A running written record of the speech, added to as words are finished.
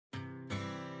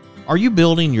Are you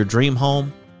building your dream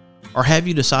home? Or have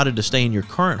you decided to stay in your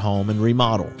current home and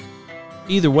remodel?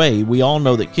 Either way, we all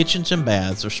know that kitchens and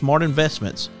baths are smart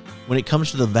investments when it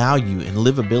comes to the value and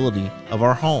livability of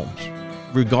our homes.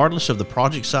 Regardless of the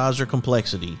project size or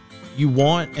complexity, you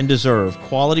want and deserve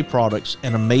quality products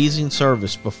and amazing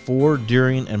service before,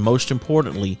 during, and most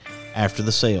importantly, after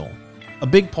the sale. A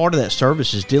big part of that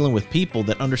service is dealing with people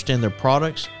that understand their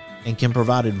products and can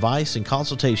provide advice and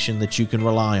consultation that you can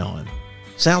rely on.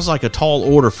 Sounds like a tall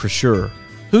order for sure.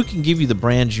 Who can give you the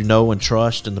brands you know and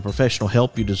trust and the professional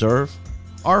help you deserve?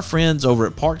 Our friends over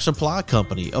at Park Supply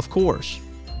Company, of course.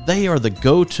 They are the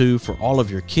go-to for all of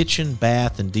your kitchen,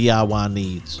 bath, and DIY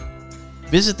needs.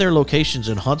 Visit their locations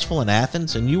in Huntsville and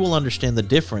Athens and you will understand the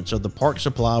difference of the Park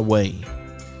Supply way.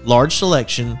 Large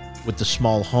selection with the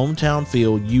small hometown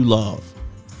feel you love.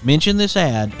 Mention this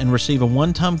ad and receive a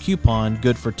one-time coupon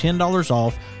good for $10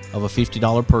 off of a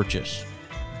 $50 purchase.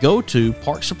 Go to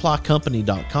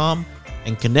parksupplycompany.com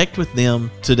and connect with them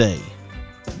today.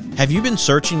 Have you been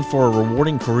searching for a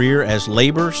rewarding career as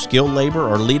labor, skilled labor,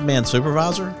 or lead man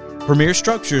supervisor? Premier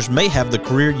Structures may have the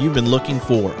career you've been looking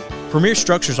for. Premier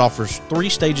Structures offers 3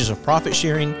 stages of profit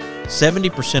sharing,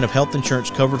 70% of health insurance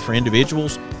covered for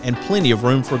individuals, and plenty of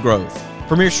room for growth.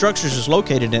 Premier Structures is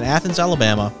located in Athens,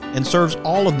 Alabama, and serves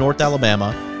all of North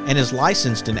Alabama and is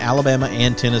licensed in Alabama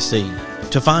and Tennessee.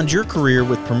 To find your career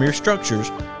with Premier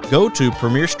Structures, go to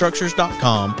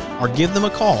premierstructures.com or give them a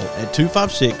call at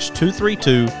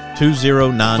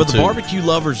 256-232-2092. For the barbecue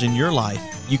lovers in your life,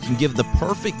 you can give the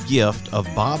perfect gift of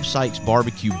Bob Sykes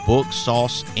Barbecue books,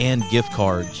 sauce, and gift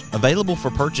cards. Available for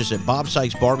purchase at Bob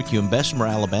Sykes Barbecue in Bessemer,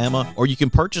 Alabama, or you can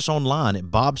purchase online at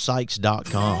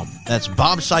bobsykes.com. That's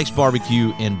Bob Sykes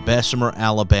Barbecue in Bessemer,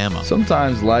 Alabama.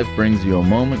 Sometimes life brings you a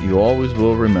moment you always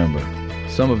will remember.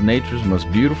 Some of nature's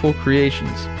most beautiful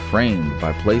creations, framed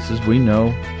by places we know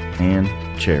and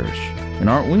cherish. And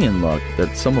aren't we in luck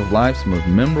that some of life's most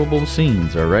memorable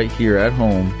scenes are right here at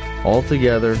home, all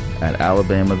together at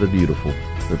Alabama the Beautiful,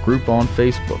 the group on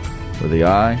Facebook, where the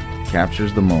eye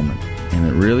captures the moment, and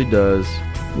it really does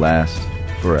last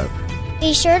forever.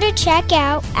 Be sure to check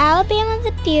out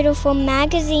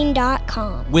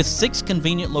alabamathebeautifulmagazine.com. With 6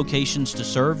 convenient locations to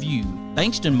serve you,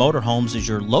 Bankston Motorhomes is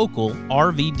your local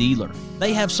RV dealer.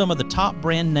 They have some of the top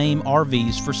brand name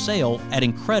RVs for sale at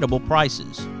incredible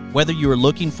prices. Whether you are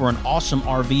looking for an awesome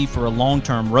RV for a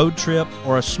long-term road trip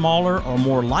or a smaller or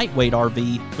more lightweight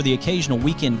RV for the occasional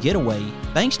weekend getaway,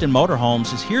 Bankston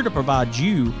Motorhomes is here to provide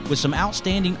you with some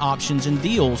outstanding options and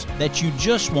deals that you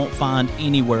just won't find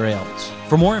anywhere else.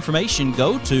 For more information,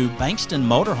 go to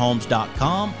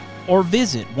bankstonmotorhomes.com or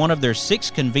visit one of their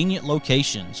 6 convenient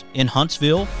locations in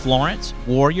Huntsville, Florence,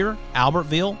 Warrior,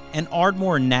 Albertville, and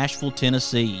Ardmore in Nashville,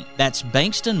 Tennessee. That's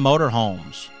Bankston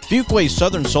Motorhomes. Fuquay's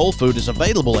Southern Soul Food is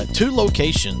available at 2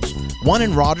 locations, one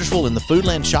in Rogersville in the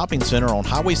Foodland Shopping Center on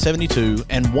Highway 72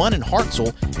 and one in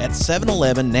Hartselle at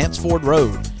 711 Nance Ford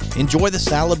Road. Enjoy the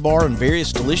salad bar and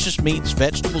various delicious meats,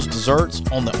 vegetables, desserts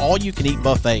on the all-you-can-eat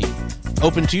buffet.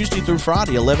 Open Tuesday through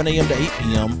Friday, 11 a.m. to 8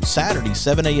 p.m., Saturday,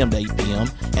 7 a.m. to 8 p.m.,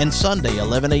 and Sunday,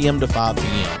 11 a.m. to 5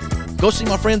 p.m. Go see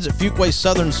my friends at Fuquay's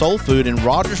Southern Soul Food in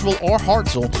Rogersville or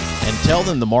Hartselle and tell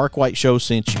them the Mark White Show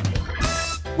sent you.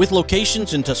 With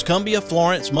locations in Tuscumbia,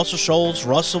 Florence, Muscle Shoals,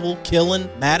 Russellville, Killen,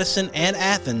 Madison, and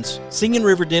Athens, Singing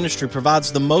River Dentistry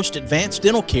provides the most advanced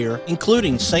dental care,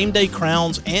 including same-day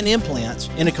crowns and implants,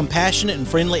 in a compassionate and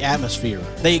friendly atmosphere.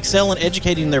 They excel in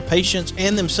educating their patients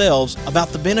and themselves about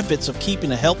the benefits of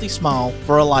keeping a healthy smile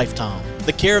for a lifetime.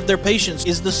 The care of their patients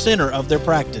is the center of their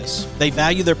practice. They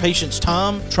value their patients'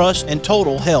 time, trust, and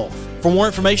total health. For more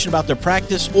information about their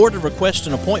practice or to request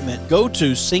an appointment, go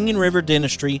to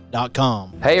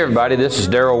singingriverdentistry.com. Hey everybody, this is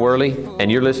Daryl Worley,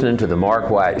 and you're listening to The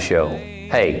Mark White Show.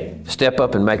 Hey, step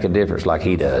up and make a difference like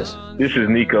he does. This is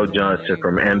Nico Johnson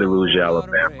from Andalusia,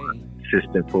 Alabama,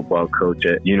 assistant football coach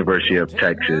at University of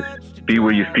Texas. Be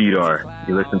where your feet are.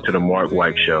 You listen to The Mark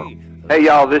White Show. Hey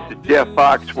y'all, this is Jeff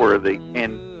Foxworthy,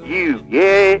 and you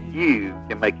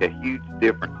can make a huge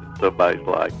difference in somebody's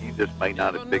life. You just may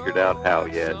not have figured out how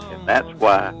yet, and that's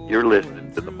why you're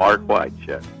listening to The Mark White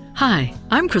Show. Hi,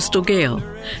 I'm Crystal Gale,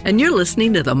 and you're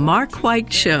listening to The Mark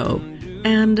White Show.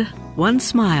 And one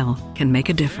smile can make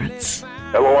a difference.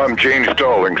 Hello, I'm Gene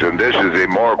Stallings, and this is The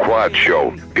Mark White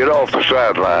Show. Get off the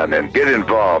sideline and get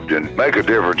involved and make a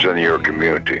difference in your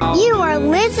community. You are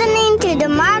listening to The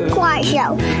Mark White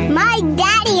Show. My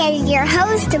daddy is your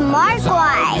host, Mark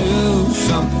White.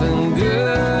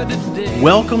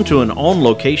 Welcome to an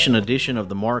on-location edition of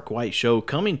The Mark White Show,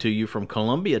 coming to you from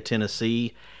Columbia,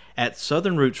 Tennessee at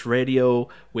Southern Roots Radio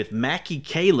with Makky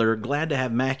Kaylor. Glad to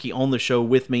have Makky on the show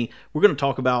with me. We're going to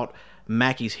talk about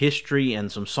Makky's history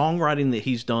and some songwriting that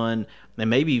he's done, and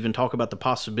maybe even talk about the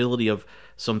possibility of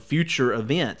some future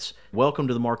events. Welcome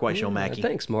to the Mark White Show, Makky.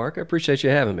 Thanks, Mark. I appreciate you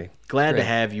having me. Glad to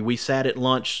have you. We sat at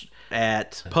lunch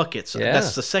at Puckett's. Yeah.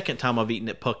 That's the second time I've eaten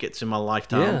at Puckett's in my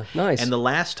lifetime. Yeah, nice. And the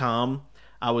last time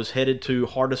I was headed to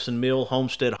Hardison Mill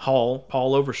Homestead Hall.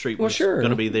 Paul Overstreet was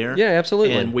going to be there. Yeah,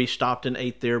 absolutely. And we stopped and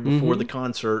ate there before the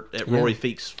concert at Rory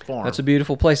Feek's farm. That's a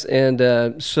beautiful place.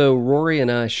 And so Rory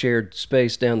and I shared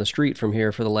space down the street from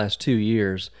here for the last 2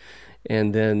 years.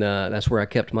 And then that's where I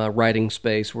kept my writing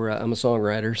space, where I'm a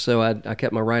songwriter. So I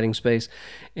kept my writing space.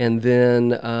 And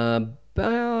then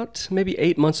about maybe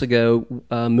 8 months ago,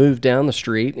 moved down the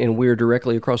street, and we're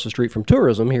directly across the street from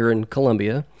tourism here in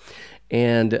Columbia.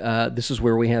 And this is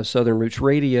where we have Southern Roots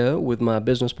Radio with my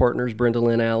business partners, Brenda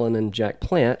Lynn Allen and Jack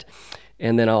Plant.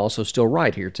 And then I also still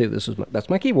write here, too. That's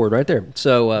my keyboard right there.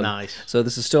 So nice. So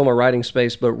this is still my writing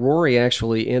space. But Rory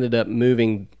actually ended up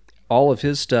moving all of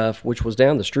his stuff, which was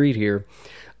down the street here.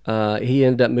 He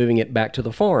ended up moving it back to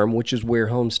the farm, which is where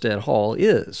Homestead Hall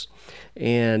is.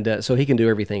 And so he can do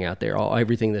everything out there,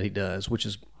 everything that he does, which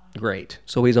is great.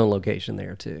 So he's on location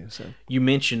there too. So you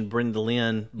mentioned Brenda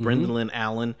Lynn. Brenda Lynn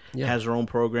Allen has her own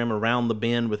program, Around the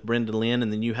Bend with Brenda Lynn,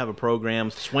 and then you have a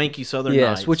program, Swanky Southern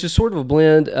Nights. Yes, which is sort of a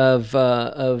blend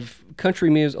of country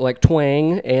music, like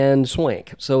twang and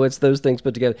swank. So it's those things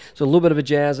put together. So a little bit of a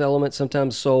jazz element,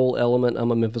 sometimes soul element.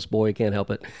 I'm a Memphis boy, can't help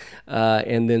it.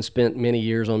 And then spent many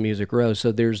years on Music Row.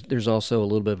 So there's also a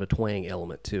little bit of a twang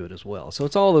element to it as well. So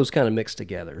it's all those kind of mixed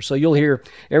together. So you'll hear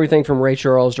everything from Ray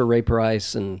Charles to Ray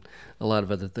Price and a lot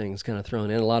of other things kind of thrown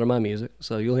in, a lot of my music.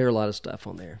 So you'll hear a lot of stuff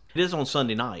on there. It is on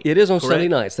Sunday night. It is on Sunday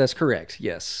nights. That's correct,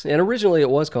 yes. And originally it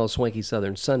was called Swanky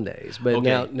Southern Sundays, but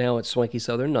now it's Swanky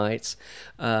Southern Nights.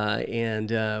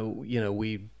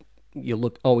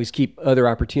 You always keep other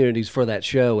opportunities for that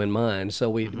show in mind. So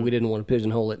we didn't want to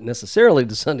pigeonhole it necessarily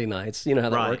to Sunday nights. You know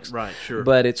how that works. Right, sure.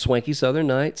 But it's Swanky Southern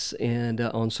Nights and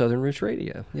on Southern Roots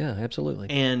Radio. Yeah, absolutely.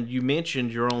 And you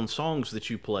mentioned your own songs that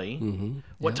you play.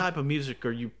 What type of music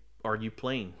are you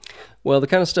playing? Well, the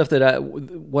kind of stuff that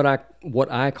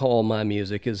what I call my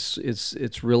music is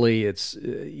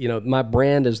my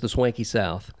brand is the Swanky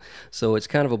South, so it's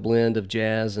kind of a blend of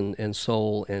jazz and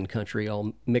soul and country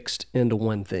all mixed into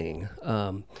one thing.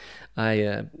 I have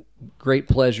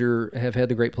had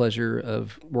the great pleasure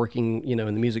of working, in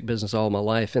the music business all my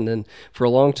life. And then for a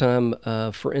long time,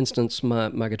 for instance,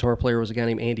 my guitar player was a guy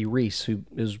named Andy Reese, who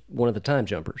is one of the Time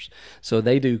Jumpers. So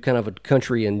they do kind of a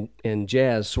country and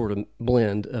jazz sort of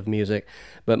blend of music.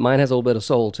 But mine has a little bit of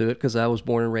soul to it because I was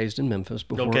born and raised in Memphis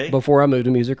before I moved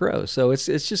to Music Row. So it's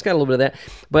just got a little bit of that.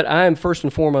 But I am first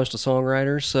and foremost a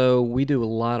songwriter, so we do a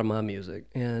lot of my music.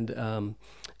 And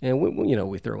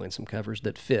we throw in some covers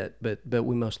that fit, but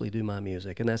we mostly do my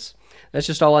music, and that's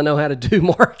just all I know how to do,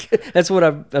 Mark. That's what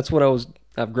I've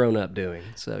grown up doing.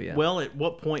 So yeah. Well, at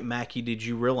what point, Makky, did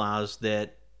you realize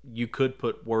that you could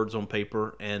put words on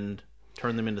paper and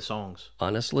turn them into songs?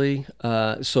 Honestly,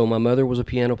 so my mother was a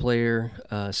piano player,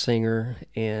 singer,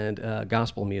 and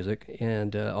gospel music,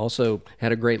 and also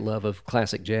had a great love of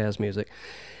classic jazz music.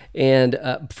 And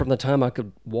from the time I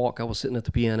could walk, I was sitting at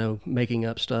the piano making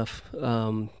up stuff.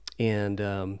 I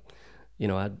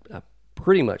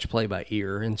pretty much play by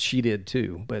ear, and she did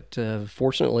too. But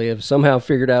fortunately, I've somehow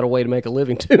figured out a way to make a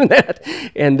living doing that.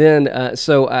 And then,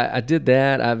 so I did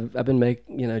that. I've been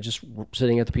just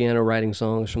sitting at the piano writing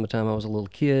songs from the time I was a little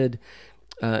kid.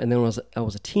 And then when I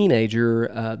was a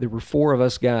teenager, there were 4 of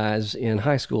us guys in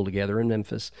high school together in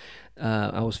Memphis.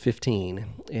 I was 15,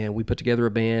 and we put together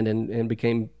a band and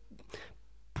became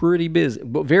pretty busy,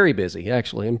 but very busy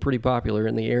actually, and pretty popular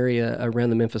in the area, around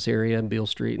the Memphis area, and Beale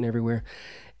Street and everywhere.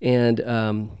 And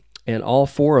all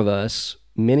 4 of us,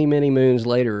 many moons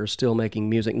later, are still making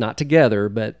music, not together,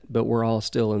 but we're all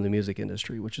still in the music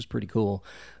industry, which is pretty cool.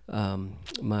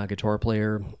 My guitar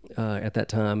player at that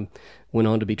time went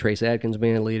on to be Trace Adkins'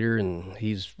 band leader, and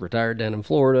he's retired down in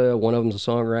Florida. One of them's a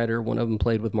songwriter. One of them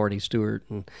played with Marty Stewart,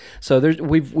 and so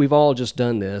we've all just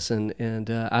done this. And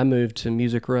I moved to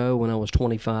Music Row when I was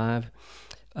 25,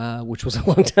 which was a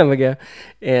long time ago,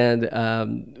 and I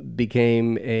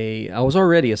was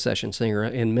already a session singer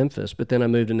in Memphis, but then I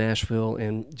moved to Nashville,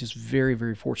 and just very,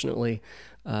 very fortunately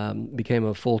became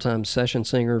a full-time session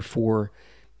singer for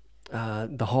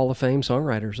the Hall of Fame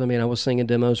songwriters. I mean, I was singing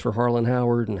demos for Harlan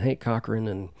Howard and Hank Cochran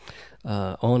and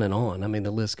on and on. I mean,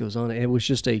 the list goes on. It was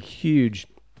just a huge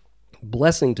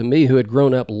blessing to me, who had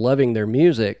grown up loving their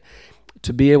music,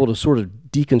 to be able to sort of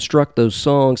deconstruct those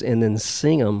songs and then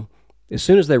sing them as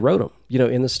soon as they wrote them,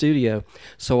 in the studio.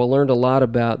 So I learned a lot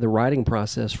about the writing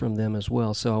process from them as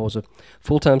well. So I was a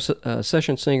full-time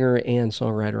session singer and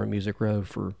songwriter on Music Row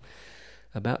for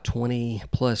about 20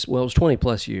 plus. Well, it was 20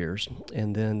 plus years,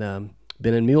 and then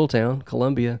been in Muletown,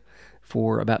 Columbia,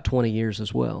 for about 20 years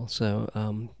as well.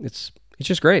 So it's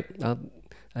just great.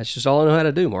 That's just all I know how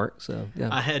to do, Mark. So yeah.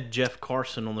 I had Jeff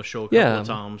Carson on the show a couple of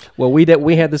times. Well, we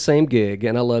had the same gig,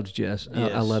 and I loved Jess.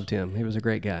 Yes. I loved him. He was a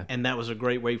great guy. And that was a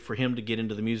great way for him to get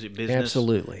into the music business.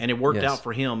 Absolutely. And it worked out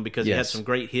for him because he had some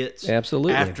great hits.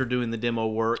 Absolutely. After doing the demo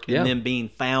work and then being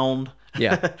found.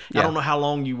 Yeah. I don't know how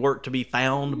long you worked to be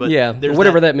found, but there's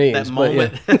whatever that means. That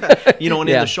moment. You know, and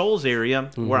in the Shoals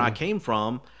area where I came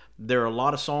from, there are a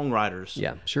lot of songwriters.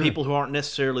 Yeah, sure. People who aren't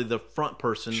necessarily the front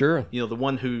person. Sure. You know, the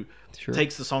one who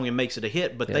takes the song and makes it a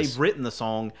hit, but they've written the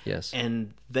song. Yes.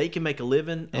 And they can make a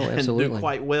living and absolutely. do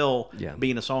quite well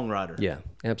being a songwriter. Yeah,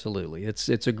 absolutely. It's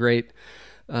a great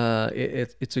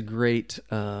it's a great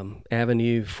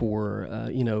avenue for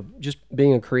just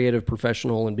being a creative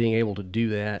professional and being able to do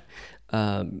that.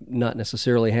 Not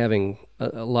necessarily having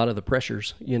a lot of the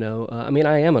pressures, I mean,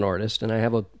 I am an artist and I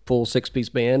have a full 6-piece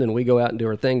band and we go out and do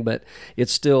our thing, but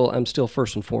I'm still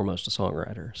first and foremost a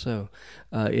songwriter. So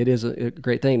it is a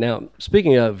great thing. Now,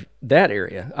 speaking of that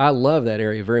area, I love that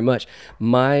area very much.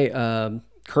 My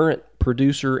current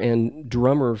producer and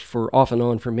drummer for off and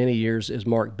on for many years is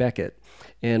Mark Beckett.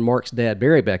 And Mark's dad,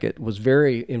 Barry Beckett, was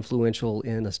very influential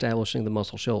in establishing the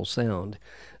Muscle Shoals sound.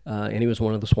 And he was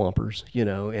one of the Swampers,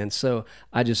 and so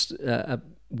I just,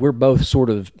 we're both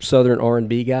sort of Southern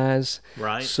R&B guys.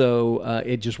 Right. So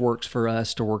it just works for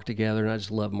us to work together, and I just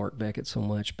love Mark Beckett so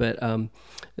much. But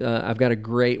I've got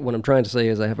what I'm trying to say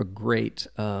is I have a great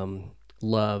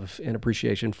love and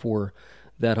appreciation for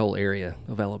that whole area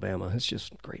of Alabama. It's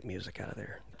just great music out of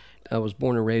there. I was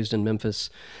born and raised in Memphis.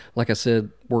 Like I said,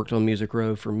 worked on Music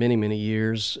Row for many, many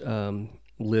years.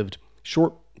 Lived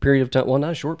short period of time, well,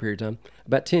 not a short period of time,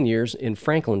 about 10 years in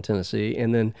Franklin, Tennessee,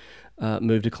 and then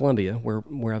moved to Columbia,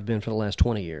 where I've been for the last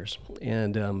 20 years.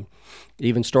 And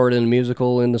even started in a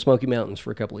musical in the Smoky Mountains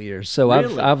for a couple of years. So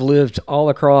really? I've lived all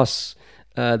across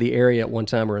the area at one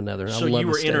time or another. So you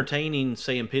were entertaining,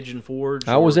 say, in Pigeon Forge?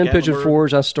 I was in Pigeon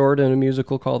Forge. I starred in a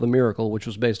musical called The Miracle, which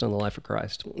was based on the life of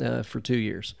Christ, for 2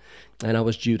 years. And I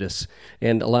was Judas.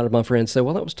 And a lot of my friends say,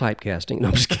 well, that was typecasting. No,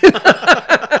 I'm just kidding.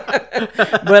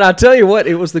 But I tell you what,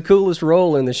 it was the coolest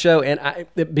role in the show. And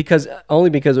because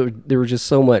there was just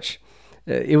so much.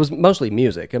 It was mostly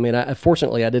music. I mean,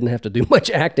 fortunately, I didn't have to do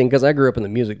much acting because I grew up in the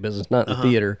music business, not in the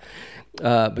theater.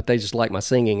 But they just liked my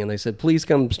singing, and they said, please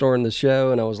come star in the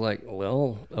show. And I was like,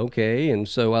 well, okay. And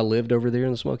so I lived over there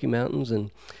in the Smoky Mountains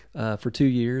and for 2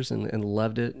 years and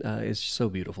loved it. It's so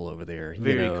beautiful over there.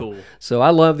 Very cool. So I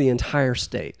love the entire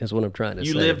state, is what I'm trying to say.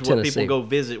 You lived where people go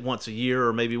visit once a year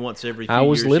or maybe once every few years. I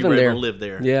was living there. Live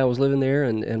there. Yeah, I was living there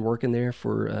and working there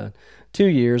for 2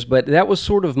 years, but that was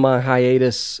sort of my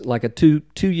hiatus, like a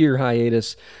two-year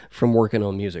hiatus from working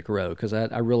on Music Row, because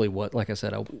I really, like I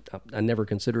said, I never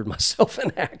considered myself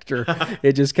an actor.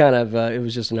 It just kind of, it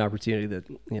was just an opportunity that,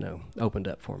 opened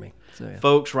up for me. So, yeah.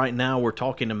 Folks, right now we're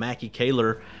talking to Makky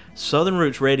Kaylor, Southern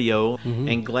Roots Radio,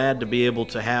 and glad to be able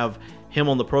to have him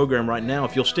on the program right now.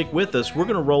 If you'll stick with us, we're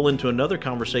going to roll into another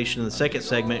conversation in the second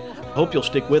segment. Hope you'll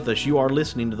stick with us. You are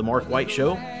listening to The Mark White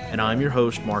Show, and I'm your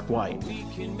host, Mark White. We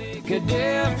can make a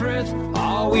difference.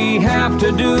 All we have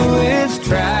to do is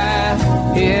try.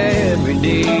 Every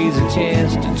day's a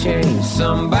chance to change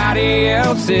somebody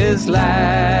else's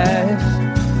life.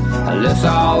 Let's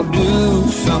all do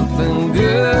something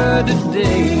good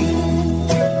today.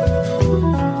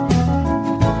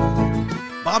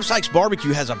 Bob Sykes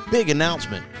Barbecue has a big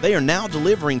announcement. They are now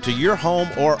delivering to your home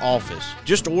or office.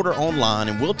 Just order online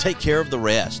and we'll take care of the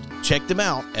rest. Check them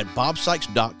out at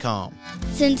bobsykes.com.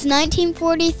 Since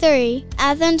 1943,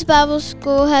 Athens Bible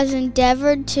School has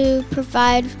endeavored to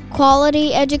provide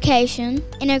quality education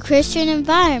in a Christian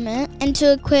environment and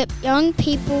to equip young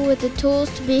people with the tools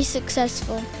to be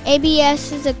successful.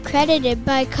 ABS is accredited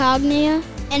by Cognia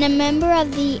and a member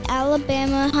of the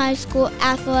Alabama High School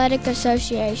Athletic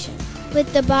Association.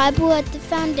 With the Bible at the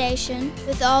foundation,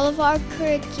 with all of our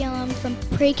curriculum from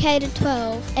pre-K to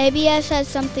 12, ABS has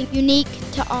something unique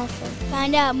to offer.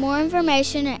 Find out more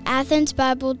information at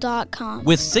athensbible.com.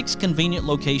 With 6 convenient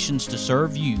locations to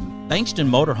serve you, Bankston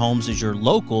Motorhomes is your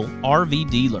local RV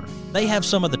dealer. They have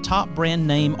some of the top brand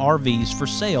name RVs for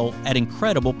sale at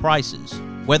incredible prices.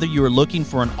 Whether you are looking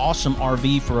for an awesome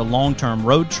RV for a long-term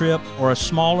road trip or a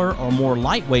smaller or more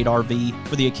lightweight RV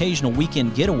for the occasional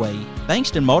weekend getaway,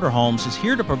 Bankston Motorhomes is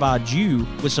here to provide you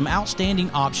with some outstanding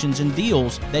options and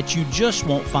deals that you just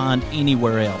won't find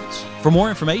anywhere else. For more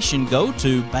information, go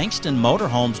to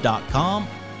bankstonmotorhomes.com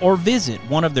or visit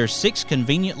one of their 6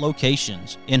 convenient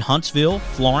locations in Huntsville,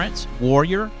 Florence,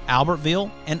 Warrior,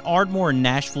 Albertville, and Ardmore in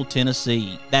Nashville,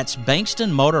 Tennessee. That's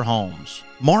Bankston Motorhomes.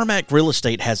 Marmac Real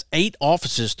Estate has 8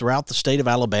 offices throughout the state of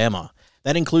Alabama.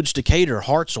 That includes Decatur,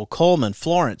 Hartselle, Coleman,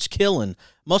 Florence, Killen,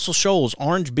 Muscle Shoals,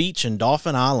 Orange Beach, and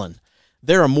Dauphin Island.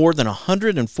 There are more than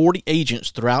 140 agents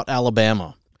throughout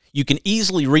Alabama. You can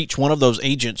easily reach one of those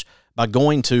agents by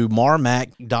going to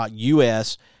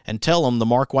marmac.us and tell them the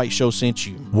Mark White Show sent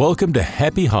you. Welcome to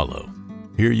Happy Hollow.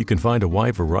 Here you can find a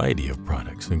wide variety of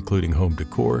products, including home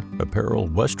decor, apparel,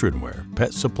 western wear,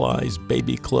 pet supplies,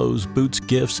 baby clothes, boots,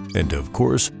 gifts, and of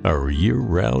course, our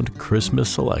year-round Christmas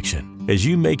selection. As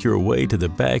you make your way to the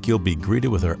back, you'll be greeted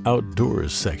with our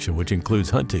outdoors section, which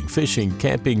includes hunting, fishing,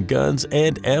 camping, guns,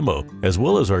 and ammo, as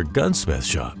well as our gunsmith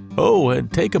shop. Oh,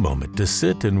 and take a moment to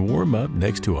sit and warm up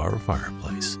next to our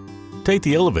fireplace. Take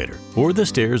the elevator or the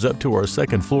stairs up to our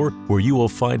second floor, where you will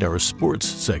find our sports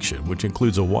section, which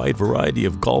includes a wide variety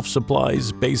of golf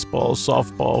supplies, baseball,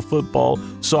 softball, football,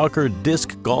 soccer,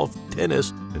 disc golf, tennis,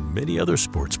 and many other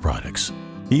sports products.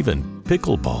 Even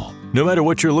pickleball. No matter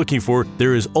what you're looking for,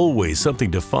 there is always something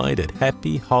to find at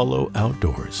Happy Hollow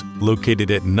Outdoors,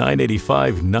 located at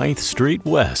 985 9th Street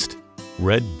West,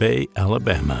 Red Bay,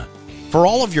 Alabama. For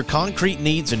all of your concrete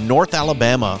needs in North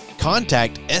Alabama,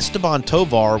 contact Esteban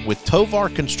Tovar with Tovar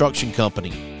Construction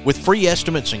Company. With free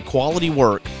estimates and quality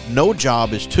work, no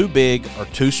job is too big or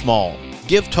too small.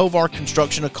 Give Tovar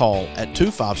Construction a call at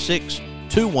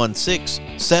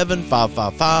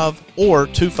 256-216-7555 or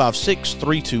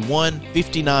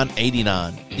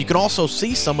 256-321-5989. You can also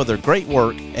see some of their great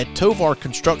work at Tovar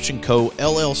Construction Co.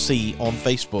 LLC on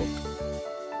Facebook.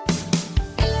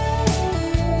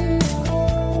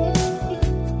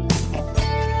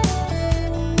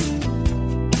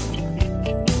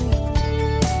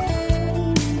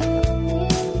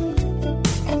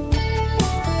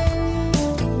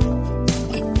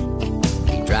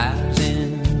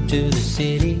 To the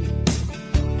city,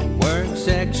 works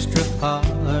extra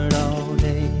hard all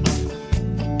day,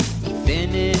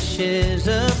 finishes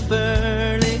up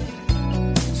early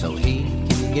so he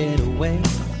can get away,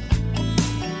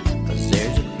 'cause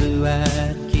there's a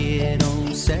blue-eyed kid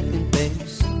on second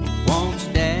base, wants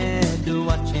dad to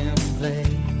watch him play.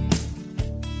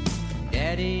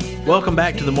 Daddy. Welcome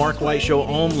back to the Mark White Show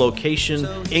on location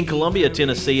in Columbia,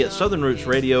 Tennessee at Southern Roots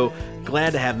Radio.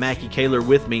 Glad to have Makky Kaylor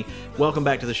with me. Welcome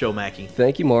back to the show, Makky.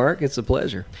 Thank you, Mark. It's a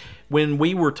pleasure. When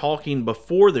we were talking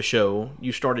before the show,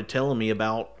 you started telling me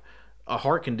about a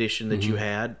heart condition that you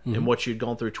had and what you'd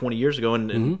gone through 20 years ago,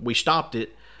 and we stopped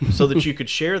it so that you could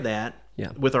share that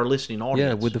with our listening audience.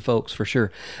 Yeah, with the folks, for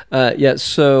sure.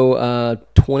 So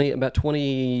about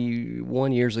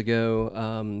 21 years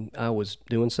ago, I was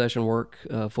doing session work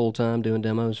full-time, doing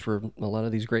demos for a lot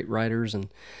of these great writers and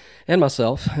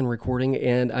myself and recording,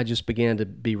 and I just began to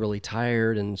be really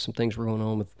tired, and some things were going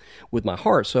on with my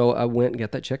heart. So I went and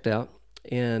got that checked out,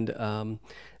 and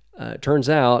turns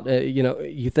out,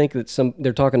 you think that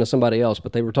they're talking to somebody else,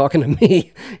 but they were talking to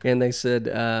me, and they said,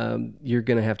 you're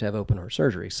going to have open heart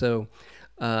surgery. So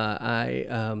my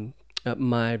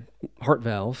heart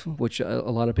valve, which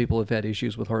a lot of people have had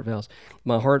issues with heart valves,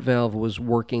 my heart valve was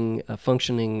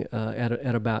functioning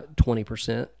at about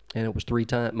 20%. And it was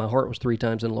my heart was 3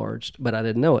 times enlarged, but I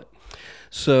didn't know it.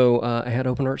 So I had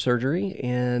open heart surgery,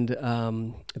 and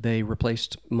they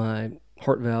replaced my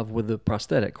heart valve with a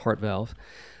prosthetic heart valve.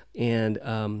 And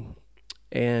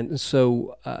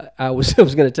so I was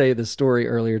going to tell you this story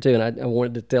earlier too, and I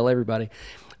wanted to tell everybody.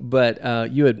 But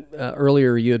you had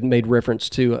earlier made reference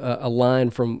to a line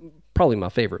from probably my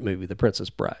favorite movie, The Princess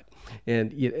Bride.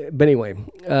 But anyway,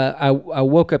 I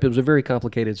woke up. It was a very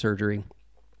complicated surgery.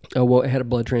 I had a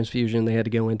blood transfusion. They had to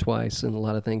go in twice and a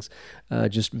lot of things.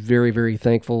 Just very, very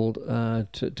thankful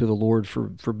to the Lord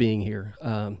for being here.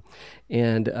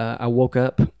 And I woke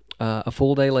up a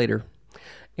full day later,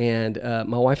 and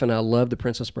my wife and I loved The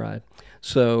Princess Bride.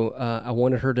 So I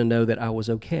wanted her to know that I was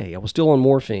okay. I was still on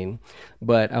morphine,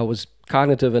 but I was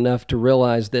cognitive enough to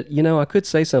realize that, I could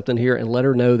say something here and let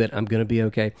her know that I'm going to be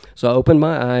okay. So I opened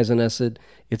my eyes and I said,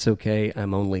 "It's okay.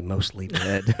 I'm only mostly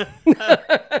dead."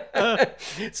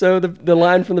 So the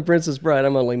line from The Princess Bride,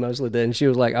 "I'm only mostly dead," and she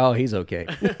was like, "Oh, he's okay."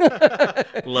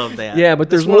 Love that. Yeah, but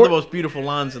there's one of the most beautiful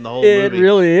lines in the whole movie. It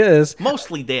really is.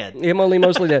 Mostly dead. I'm only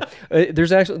mostly dead.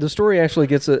 The story actually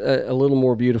gets a little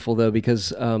more beautiful though,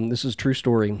 because this is a true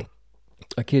story.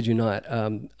 I kid you not.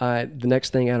 The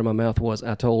next thing out of my mouth was,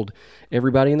 I told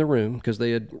everybody in the room, because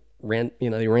they ran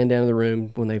down to the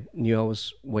room when they knew I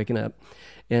was waking up.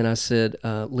 And I said,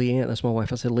 Leanne, that's my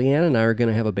wife. I said, Leanne and I are going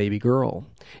to have a baby girl.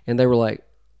 And they were like,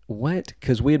 what?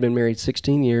 Because we had been married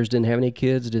 16 years, didn't have any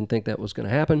kids, didn't think that was going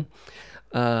to happen.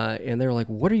 And they were like,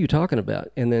 what are you talking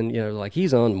about? And then, like,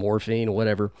 he's on morphine or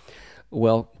whatever.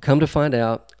 Well, come to find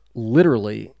out,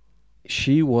 literally,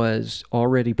 she was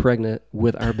already pregnant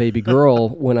with our baby girl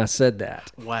when I said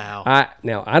that. Wow.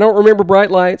 Now, I don't remember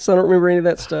bright lights. I don't remember any of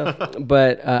that stuff.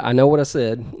 But I know what I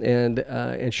said.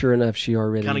 And sure enough, she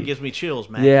already... Kind of gives me chills,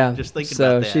 man. Yeah. Just thinking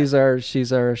about that. So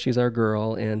she's our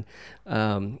girl. And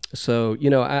so,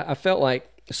 I felt like...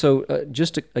 So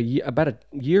just about a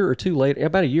year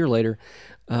later,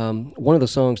 one of the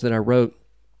songs that I wrote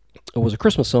was a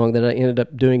Christmas song that I ended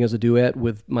up doing as a duet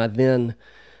with my then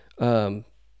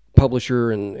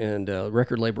publisher and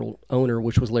record label owner,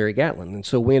 which was Larry Gatlin. And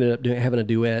so we ended up having a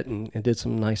duet and did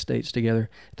some nice dates together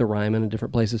at the Ryman and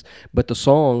different places. But the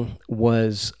song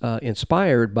was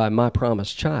inspired by My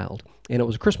Promised Child, and it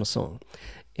was a Christmas song.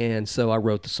 And so I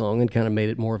wrote the song and kind of made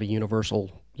it more of a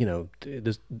universal,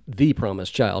 the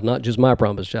promised child, not just my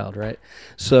promised child, right?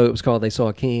 So it was called They Saw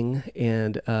a King,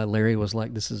 and Larry was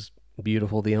like, this is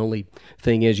beautiful. The only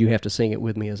thing is you have to sing it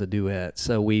with me as a duet.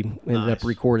 So we ended up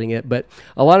recording it. But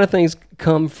a lot of things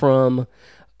come from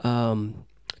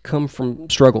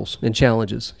struggles and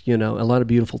challenges, a lot of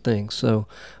beautiful things. So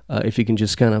if you can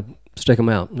just kind of stick them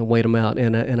out and wait them out.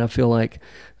 And I feel like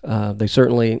they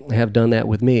certainly have done that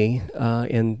with me.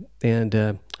 And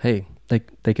hey,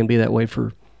 they can be that way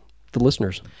for the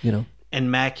listeners, And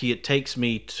Makky, it takes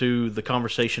me to the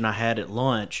conversation I had at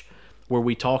lunch where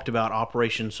we talked about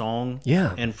Operation Song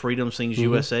and Freedom Sings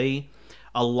USA.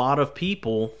 A lot of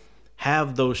people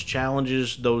have those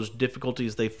challenges, those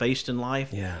difficulties they faced in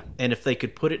life. Yeah. And if they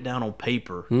could put it down on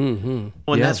paper, and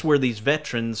that's where these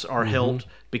veterans are helped,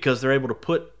 because they're able to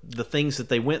put the things that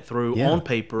they went through on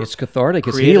paper. It's cathartic.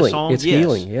 It's healing. It's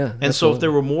healing. Yeah. And absolutely. so if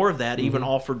there were more of that even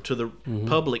offered to the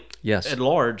public at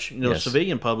large,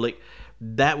 civilian public,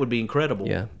 that would be incredible.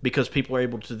 Yeah. Because people are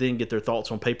able to then get their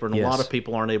thoughts on paper, and a lot of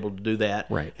people aren't able to do that.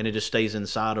 Right. And it just stays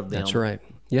inside of them. That's right.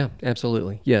 Yeah,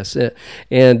 absolutely. Yes. And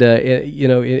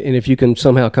if you can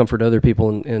somehow comfort other people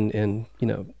and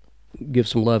give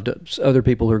some love to other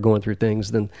people who are going through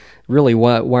things, then really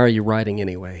why are you writing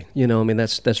anyway?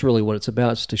 That's really what it's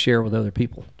about, is to share with other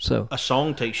people. So a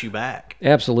song takes you back.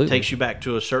 Absolutely. Takes you back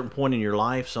to a certain point in your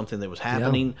life, something that was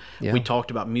happening. Yeah. We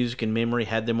talked about Music and Memory,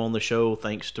 had them on the show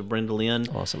thanks to Brenda Lynn.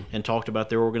 Awesome. And talked about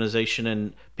their organization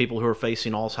and people who are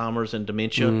facing Alzheimer's and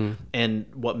dementia and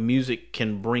what music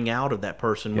can bring out of that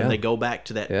person when they go back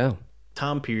to that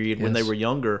time period when they were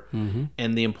younger,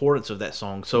 and the importance of that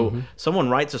song. So someone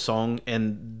writes a song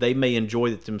and they may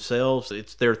enjoy it themselves.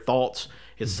 It's their thoughts.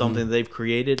 It's something they've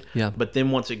created. Yeah. But then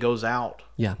once it goes out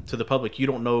to the public, you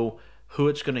don't know who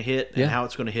it's going to hit and how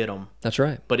it's going to hit them. That's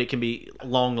right. But it can be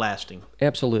long lasting.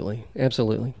 Absolutely.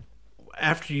 Absolutely.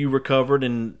 After you recovered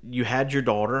and you had your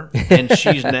daughter, and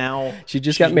she's now she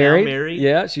got married.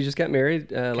 Yeah, she just got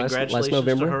married last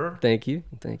November. To her. Thank you.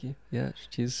 Yeah,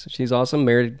 she's awesome.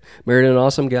 Married an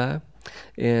awesome guy,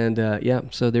 and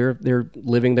so they're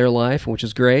living their life, which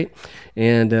is great.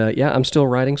 And I'm still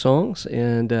writing songs,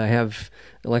 and I have,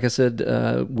 like I said,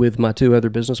 with my two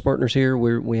other business partners here,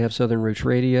 we have Southern Roots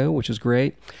Radio, which is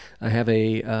great. I have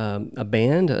a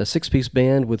band, a 6-piece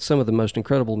band with some of the most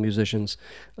incredible musicians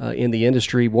in the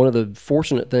industry. One of the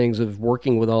fortunate things of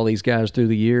working with all these guys through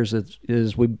the years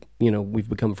is we've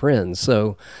become friends.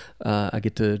 So I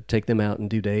get to take them out and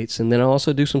do dates, and then I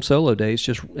also do some solo dates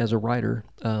just as a writer.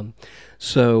 I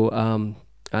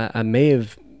may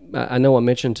have. I know I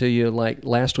mentioned to you, like,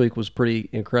 last week was pretty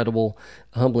incredible,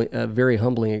 a very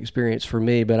humbling experience for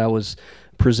me, but I was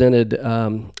presented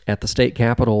at the state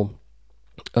capitol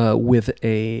with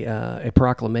a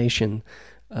proclamation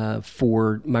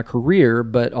for my career,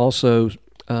 but also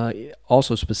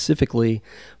specifically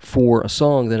for a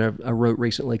song that I wrote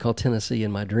recently called Tennessee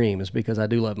in My Dreams, because I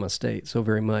do love my state so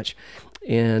very much.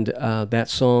 And that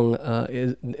song,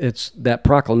 that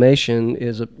proclamation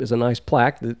is a nice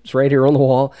plaque that's right here on the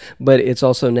wall, but it's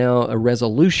also now a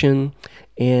resolution,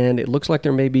 and it looks like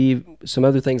there may be some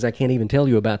other things I can't even tell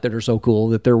you about that are so cool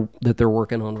that they're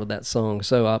working on with that song.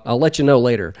 So I'll let you know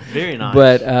later. Very nice.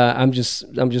 But I'm just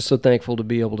so thankful to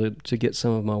be able to get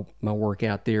some of my work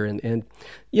out there, and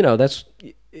that's.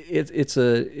 It's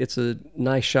a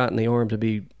nice shot in the arm to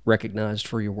be recognized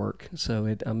for your work.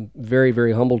 So I'm very,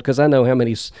 very humbled, because I know how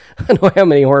many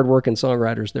hardworking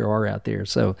songwriters there are out there.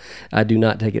 So I do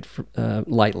not take it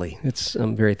lightly.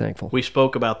 I'm very thankful. We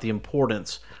spoke about the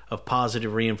importance of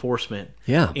positive reinforcement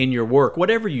in your work,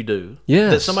 whatever you do.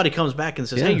 That somebody comes back and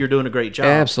says, "Hey, you're doing a great job."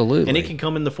 Absolutely. And it can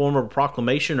come in the form of a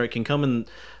proclamation, or it can come in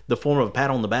the form of a pat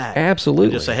on the back. Absolutely.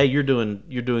 And just say, hey, you're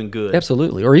doing good.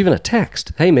 Absolutely. Or even a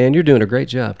text. Hey, man, you're doing a great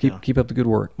job. Keep up the good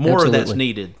work. More Absolutely. of that's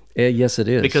needed. Yes, it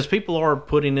is. Because people are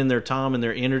putting in their time and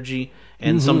their energy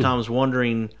and sometimes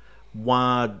wondering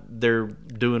why they're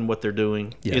doing what they're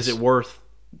doing. Yes. Is it worth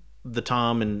the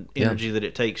time and energy that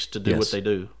it takes to do what they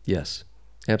do? Yes,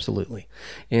 absolutely.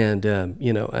 And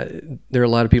there are a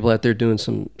lot of people out there doing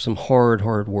some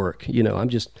hard work. I'm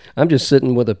just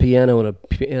sitting with a piano and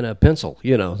a pencil.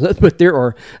 But there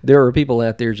are people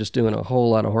out there just doing a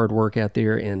whole lot of hard work out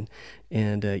there, and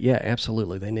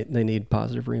absolutely, they need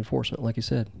positive reinforcement, like you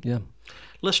said. Yeah.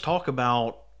 Let's talk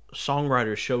about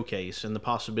Songwriter Showcase and the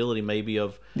possibility maybe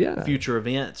of future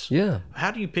events. Yeah.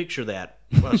 How do you picture that?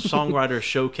 A Songwriter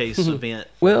Showcase event?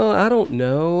 Well, I don't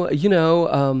know.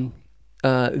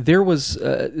 There was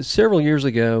several years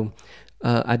ago,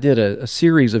 I did a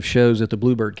series of shows at the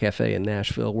Bluebird Cafe in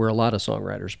Nashville where a lot of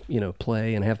songwriters,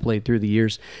 play and have played through the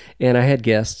years. And I had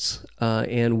guests,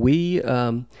 and we,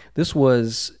 this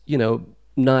was,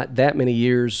 not that many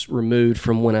years removed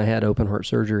from when I had open heart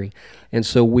surgery. And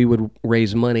so we would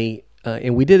raise money,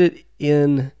 and we did it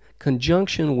in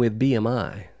conjunction with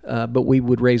BMI, but we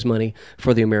would raise money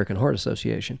for the American Heart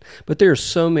Association. But there are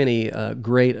so many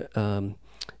great,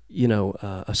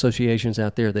 associations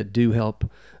out there that do help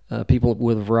people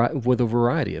with a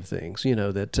variety of things.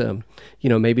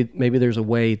 Maybe there's a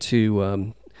way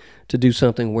to do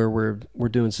something where we're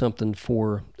doing something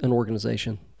for an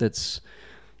organization that's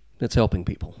helping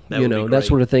people, that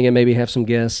sort of thing, and maybe have some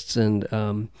guests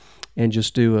and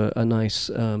just do a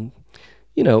nice,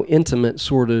 intimate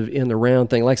sort of in the round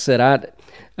thing. Like I said,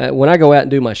 when I go out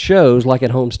and do my shows, like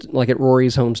at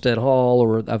Rory's Homestead Hall,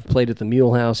 or I've played at the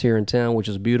Mule House here in town, which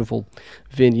is a beautiful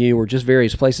venue, or just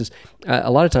various places. A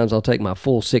lot of times I'll take my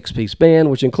full 6-piece band,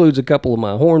 which includes a couple of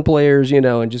my horn players,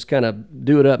 and just kind of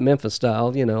do it up Memphis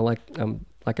style,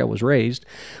 like I was raised.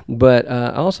 But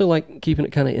I also like keeping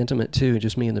it kind of intimate too,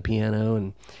 just me and the piano,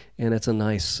 and it's a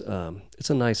nice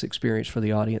experience for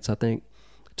the audience, I think,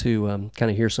 to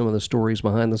kind of hear some of the stories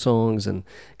behind the songs and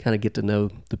kind of get to know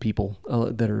the people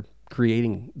that are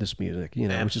creating this music,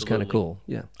 which is kind of cool.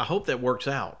 Yeah. I hope that works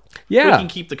out. Yeah. We can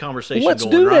keep the conversation Let's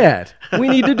going. Let's do that. We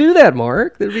need to do that,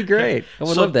 Mark. That'd be great. I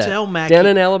would love that. Tell Makky, down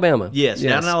in Alabama. Yes,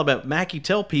 down in Alabama. Makky,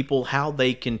 tell people how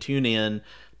they can tune in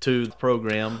to the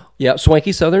program. Yeah,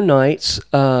 Swanky Southern Nights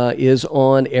is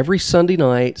on every Sunday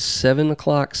night, 7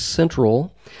 o'clock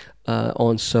Central,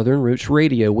 on Southern Roots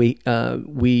Radio. We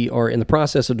are in the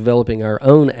process of developing our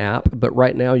own app, but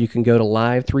right now you can go to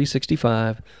Live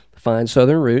 365, find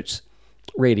Southern Roots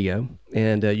Radio,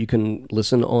 and you can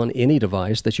listen on any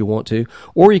device that you want to,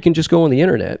 or you can just go on the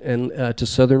internet and to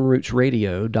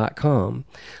southernrootsradio.com.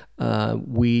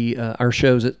 Our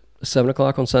show's at 7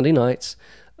 o'clock on Sunday nights.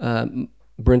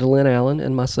 Brenda Lynn Allen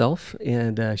and myself,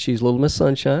 and she's Little Miss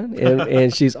Sunshine,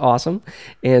 and she's awesome.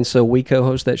 And so we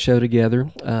co-host that show together,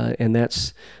 and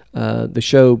that's the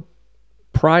show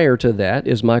prior to that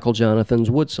is Michael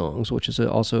Jonathan's Wood Songs, which is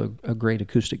also a great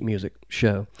acoustic music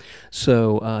show.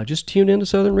 So just tune in to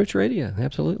Southern Roots Radio,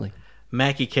 absolutely.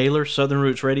 Makky Kaylor, Southern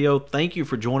Roots Radio, thank you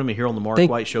for joining me here on the Mark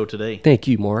White Show today. Thank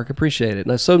you, Mark. Appreciate it.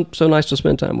 And it's so nice to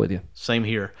spend time with you. Same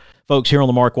here. Folks, here on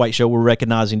the Mark White Show, we're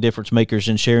recognizing difference makers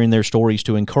and sharing their stories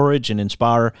to encourage and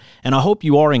inspire. And I hope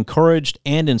you are encouraged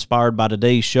and inspired by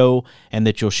today's show, and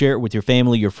that you'll share it with your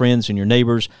family, your friends, and your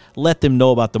neighbors. Let them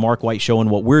know about the Mark White Show and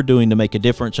what we're doing to make a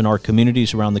difference in our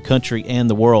communities around the country and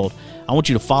the world. I want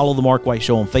you to follow the Mark White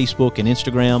Show on Facebook and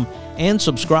Instagram, and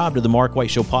subscribe to the Mark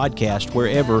White Show podcast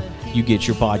wherever you get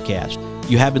your podcast.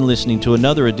 You have been listening to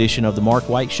another edition of the Mark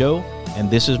White Show, and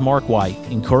this is Mark White,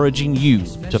 encouraging you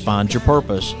to find your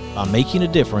purpose by making a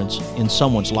difference in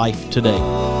someone's life today.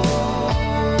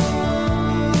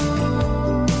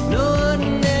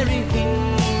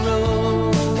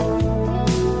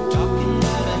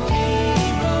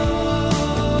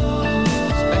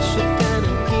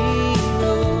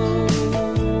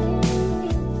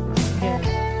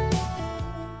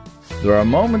 There are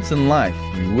moments in life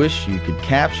you wish you could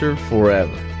capture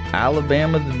forever.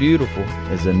 Alabama the Beautiful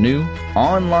is a new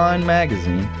online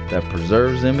magazine that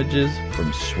preserves images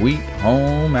from sweet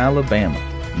home Alabama.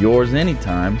 Yours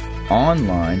anytime,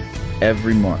 online,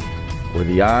 every month, where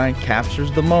the eye captures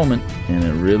the moment and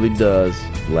it really does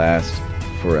last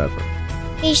forever.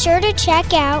 Be sure to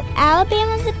check out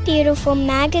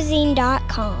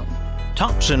alabamathebeautifulmagazine.com.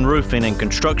 Thompson Roofing and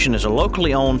Construction is a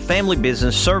locally owned family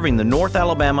business serving the North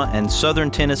Alabama and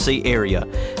Southern Tennessee area.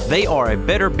 They are a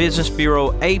Better Business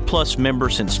Bureau A+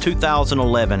 member since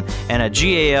 2011 and a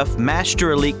GAF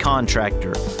Master Elite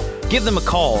Contractor. Give them a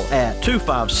call at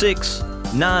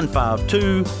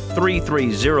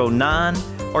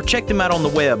 256-952-3309 or check them out on the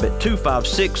web at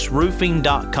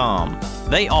 256roofing.com.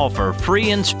 They offer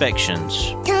free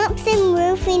inspections. Thompson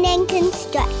Roofing and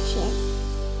Construction.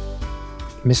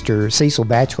 Mr. Cecil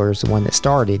Batchelor is the one that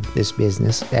started this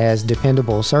business as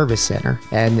Dependable Service Center.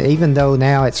 And even though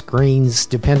now it's Green's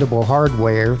Dependable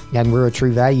Hardware and we're a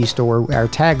True Value store, our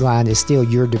tagline is still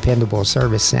Your Dependable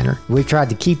Service Center. We've tried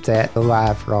to keep that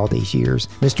alive for all these years.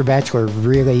 Mr. Batchelor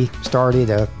really started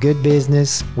a good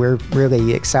business. We're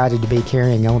really excited to be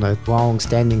carrying on a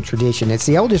long-standing tradition. It's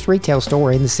the oldest retail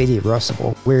store in the city of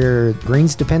Russellville. We're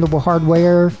Green's Dependable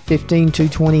Hardware,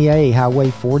 15220A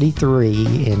Highway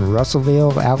 43 in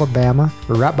Russellville, Alabama.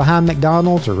 We're right behind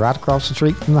McDonald's or right across the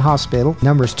street from the hospital.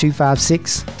 Number is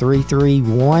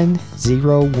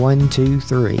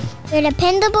 256-331-0123. Your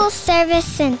Dependable Service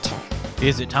Center.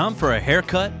 Is it time for a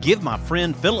haircut? Give my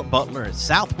friend Philip Butler at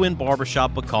Southwind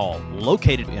Barbershop a call,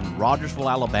 located in Rogersville,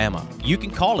 Alabama. You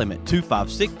can call him at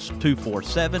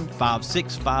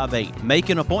 256-247-5658. Make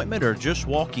an appointment or just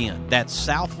walk in. That's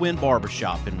Southwind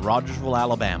Barbershop in Rogersville,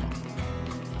 Alabama.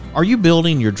 Are you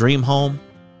building your dream home?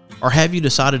 Or have you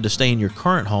decided to stay in your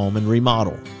current home and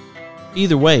remodel?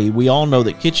 Either way, we all know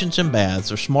that kitchens and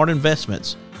baths are smart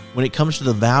investments when it comes to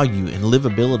the value and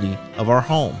livability of our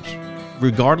homes.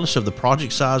 Regardless of the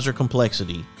project size or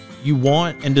complexity, you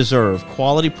want and deserve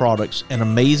quality products and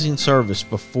amazing service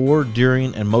before,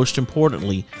 during, and most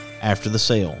importantly, after the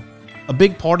sale. A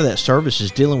big part of that service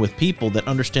is dealing with people that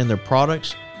understand their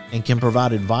products and can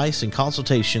provide advice and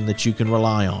consultation that you can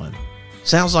rely on.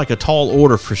 Sounds like a tall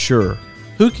order for sure.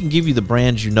 Who can give you the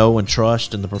brands you know and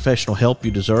trust and the professional help you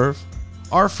deserve?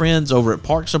 Our friends over at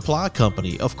Park Supply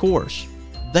Company, of course.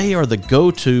 They are the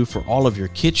go-to for all of your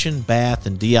kitchen, bath,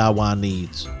 and DIY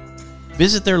needs.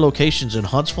 Visit their locations in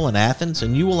Huntsville and Athens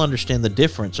and you will understand the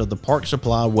difference of the Park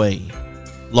Supply way.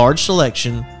 Large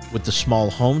selection with the small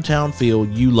hometown feel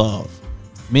you love.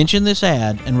 Mention this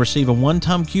ad and receive a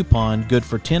one-time coupon good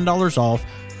for $10 off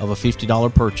of a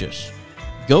 $50 purchase.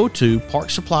 Go to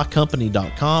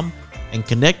parksupplycompany.com and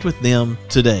connect with them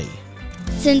today.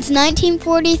 Since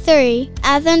 1943,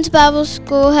 Athens Bible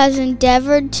School has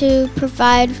endeavored to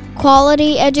provide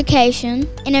quality education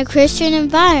in a Christian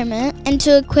environment and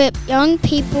to equip young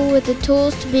people with the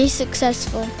tools to be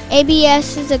successful.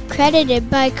 ABS is accredited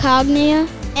by Cognia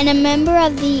and a member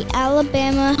of the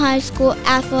Alabama High School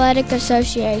Athletic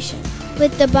Association.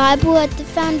 With the Bible at the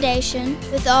foundation,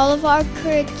 with all of our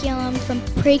curriculum from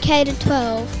pre-K to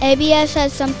 12, ABS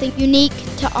has something unique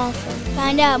to offer.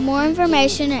 Find out more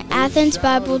information at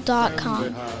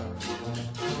athensbible.com.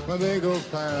 When they go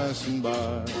passing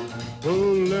by,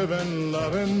 who live and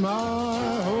love in my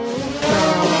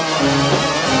hometown.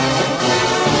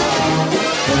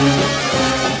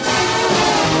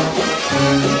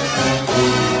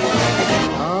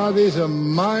 These are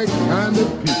my kind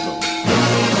of people.